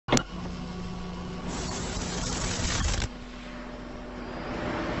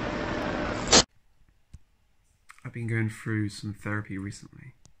I've been going through some therapy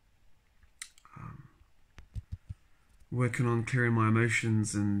recently. Working on clearing my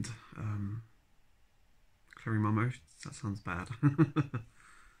emotions and clearing my emotions. That sounds bad.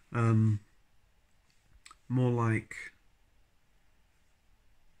 More like,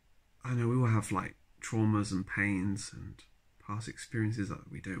 I know we all have like traumas and pains and past experiences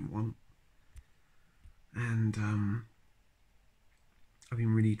that we don't want. And I've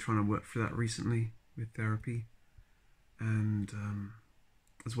been really trying to work through that recently with therapy, and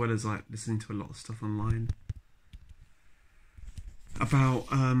as well as like listening to a lot of stuff online about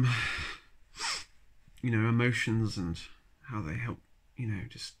you know, emotions and how they help, you know,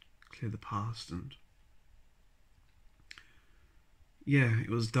 just clear the past. And yeah, it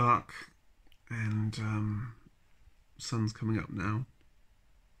was dark, and sun's coming up now,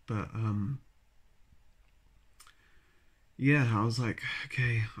 but yeah, I was like,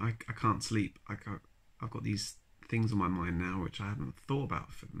 okay, I can't sleep. I've got these things on my mind now which I haven't thought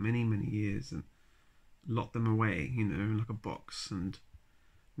about for many years, and locked them away, you know, in like a box. And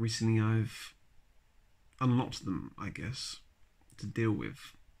recently I've unlocked them, I guess, to deal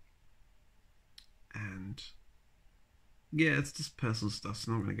with. And yeah, it's just personal stuff,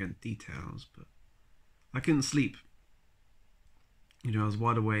 so I'm not going to go into details, but I couldn't sleep. You know, I was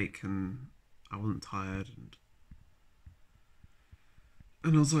wide awake and I wasn't tired,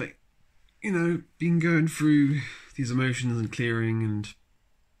 and I was like, you know, been going through these emotions and clearing, and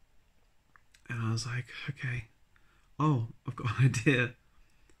I was like, okay, oh, I've got an idea.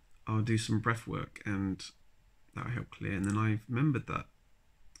 I'll do some breath work and that'll help clear. And then I remembered that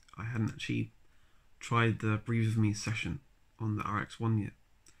I hadn't actually tried the Breathe With Me session on the RX1 yet,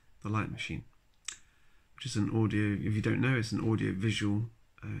 the light machine, which is an audio, if you don't know, it's an audio visual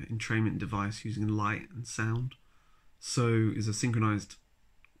entrainment device using light and sound. So it's a synchronized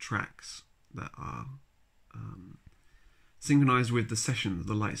tracks that are synchronized with the sessions,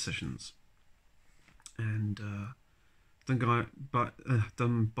 the light sessions, and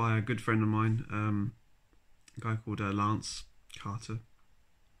done by a good friend of mine, a guy called Lance Carter,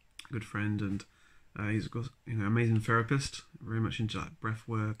 good friend, and he's got, you know, amazing therapist, very much into like breath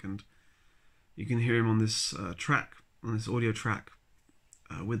work, and you can hear him on this track, on this audio track,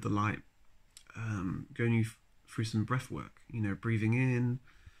 with the light, going you through some breath work, you know, breathing in,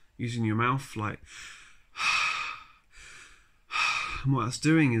 using your mouth, like, and what that's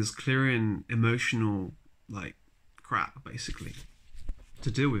doing is clearing emotional, like, crap, basically,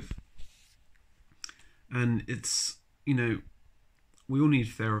 to deal with. And it's, you know, we all need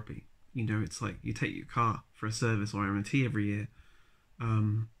therapy. You know, it's like you take your car for a service or MOT every year.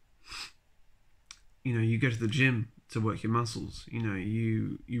 You know, you go to the gym to work your muscles. You know,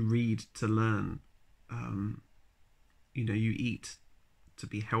 you read to learn. You know, you eat to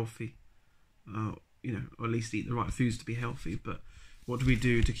be healthy. You know, or at least eat the right foods to be healthy. But what do we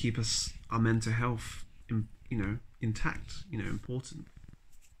do to keep our mental health, you know, intact? You know, important.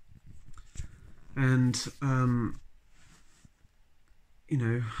 And you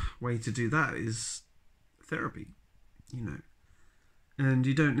know, way to do that is therapy. You know, and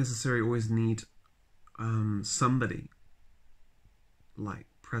you don't necessarily always need somebody like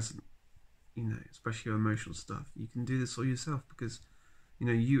present. You know, especially your emotional stuff. You can do this all yourself because, you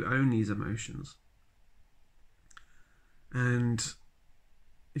know, you own these emotions. And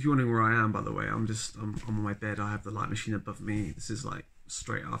if you're wondering where I am, by the way, I'm on my bed. I have the light machine above me. This is like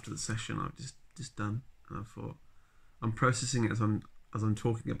straight after the session I've just done, and I thought I'm processing it as I'm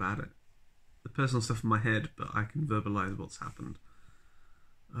talking about it. The personal stuff in my head, but I can verbalize what's happened.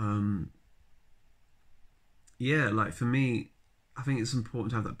 Yeah, like for me, I think it's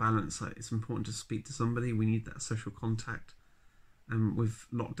important to have that balance. Like, it's important to speak to somebody. We need that social contact. And with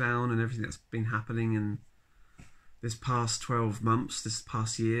lockdown and everything that's been happening in this past 12 months, this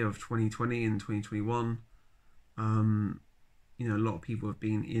past year of 2020 and 2021, you know, a lot of people have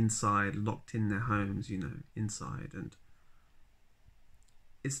been inside, locked in their homes, you know, inside. And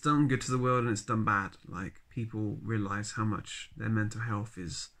it's done good to the world and it's done bad. Like, people realise how much their mental health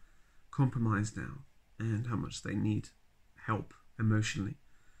is compromised now and how much they need help emotionally.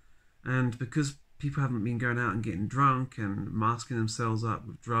 And because people haven't been going out and getting drunk and masking themselves up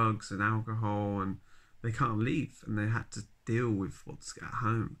with drugs and alcohol, and they can't leave, and they had to deal with what's at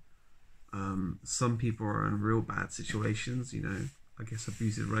home. Some people are in real bad situations, you know, I guess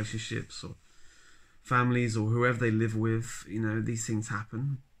abusive relationships or families or whoever they live with. You know, these things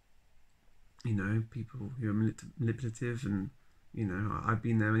happen. You know, people who are manipulative, and, you know, I've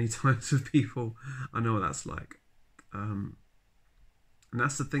been there many times with people. I know what that's like. And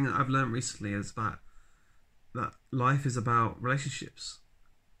that's the thing that I've learned recently, is that life is about relationships.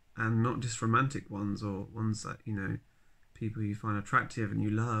 and not just romantic ones or ones that, you know, people you find attractive and you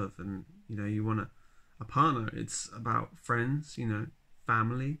love and, you know, you want a partner. It's about friends, you know,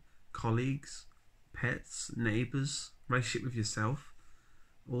 family, colleagues, pets, neighbours, relationship with yourself.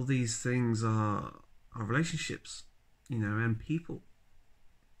 All these things are relationships, you know, and people.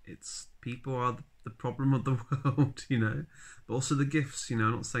 It's people are the problem of the world, you know, but also the gifts, you know.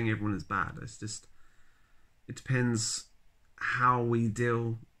 I'm not saying everyone is bad. It's just, it depends how we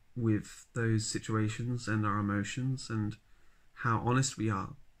deal with those situations and our emotions and how honest we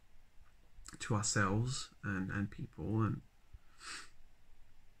are to ourselves and people,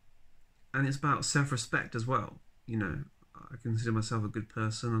 and it's about self-respect as well. You know, I consider myself a good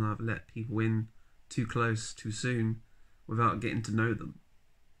person, and I've let people in too close too soon without getting to know them,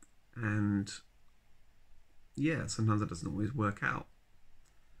 and yeah, sometimes that doesn't always work out.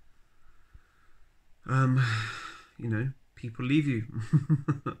 You know, people leave you.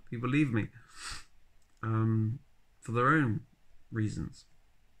 People leave me for their own reasons,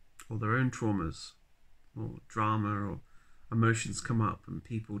 or their own traumas, or drama, or emotions come up, and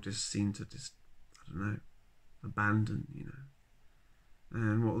people just seem to just, I don't know, abandon, you know.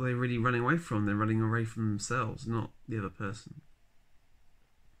 And what are they really running away from? They're running away from themselves, not the other person.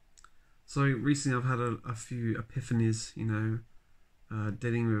 So recently I've had a few epiphanies, you know,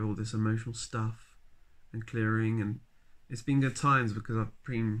 dealing with all this emotional stuff and clearing, and it's been good times because I've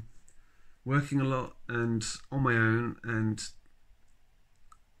been working a lot and on my own, and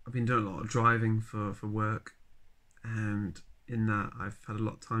I've been doing a lot of driving for work, and in that I've had a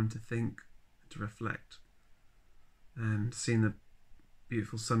lot of time to think, to reflect, and seeing the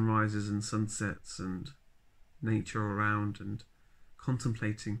beautiful sunrises and sunsets and nature around, and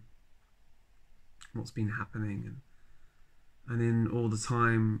contemplating what's been happening, and in all the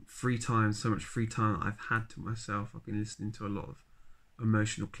time, free time, so much free time that I've had to myself, I've been listening to a lot of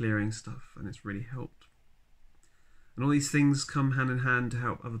emotional clearing stuff, and it's really helped. And all these things come hand in hand to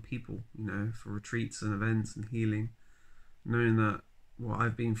help other people, you know, for retreats and events and healing, knowing that what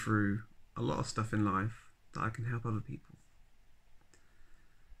I've been through, a lot of stuff in life, that I can help other people.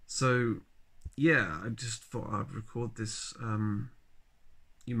 So yeah, I just thought I'd record this.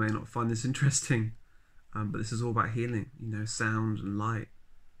 You may not find this interesting, but this is all about healing, you know, sound and light.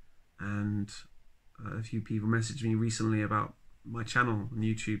 And a few people messaged me recently about my channel on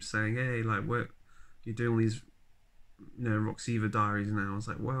YouTube saying, hey, like, what, you're doing all these, you know, roXiva diaries now. I was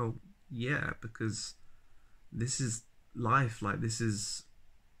like, well, yeah, because this is life, like, this is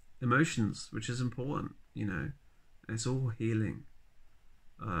emotions, which is important, you know, and it's all healing.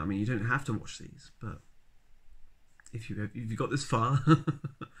 I mean, you don't have to watch these, but if you got this far,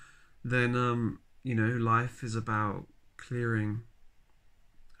 then you know, life is about clearing.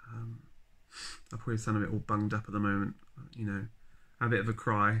 I probably sound a bit all bunged up at the moment, you know, a bit of a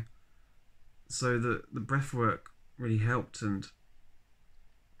cry. So the breath work really helped, and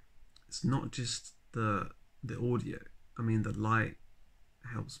it's not just the audio. I mean, the light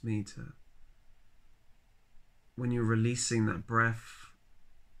helps me to, when you're releasing that breath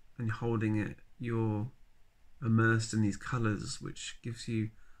and you're holding it, you're immersed in these colours, which gives you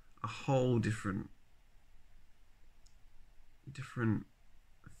a whole different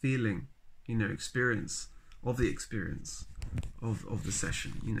feeling, you know, experience of the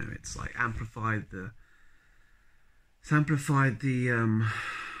session. You know, it's like amplified the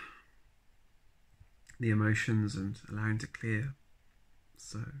emotions and allowing to clear.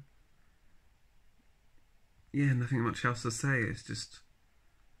 So yeah, nothing much else to say. It's just,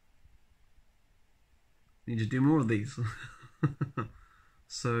 need to do more of these.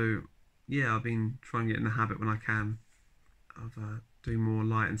 So yeah, I've been trying to get in the habit when I can of doing more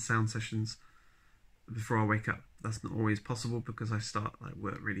light and sound sessions before I wake up. That's not always possible because I start like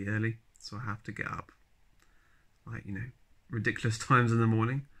work really early, so I have to get up like, you know, ridiculous times in the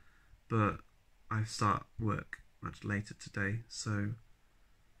morning, but I start work much later today. So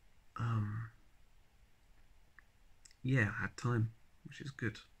yeah, I had time, which is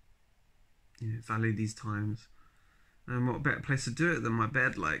good. You know, value these times. And what better place to do it than my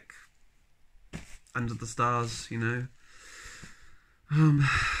bed, like under the stars, you know.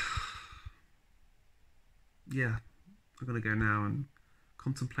 Yeah, I'm gonna go now and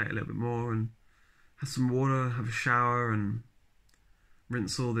contemplate a little bit more and have some water, have a shower, and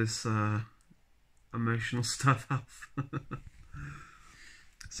rinse all this emotional stuff off.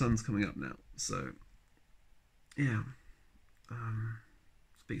 Sun's coming up now, so yeah.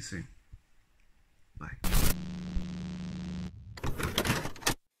 Speak soon. Bye.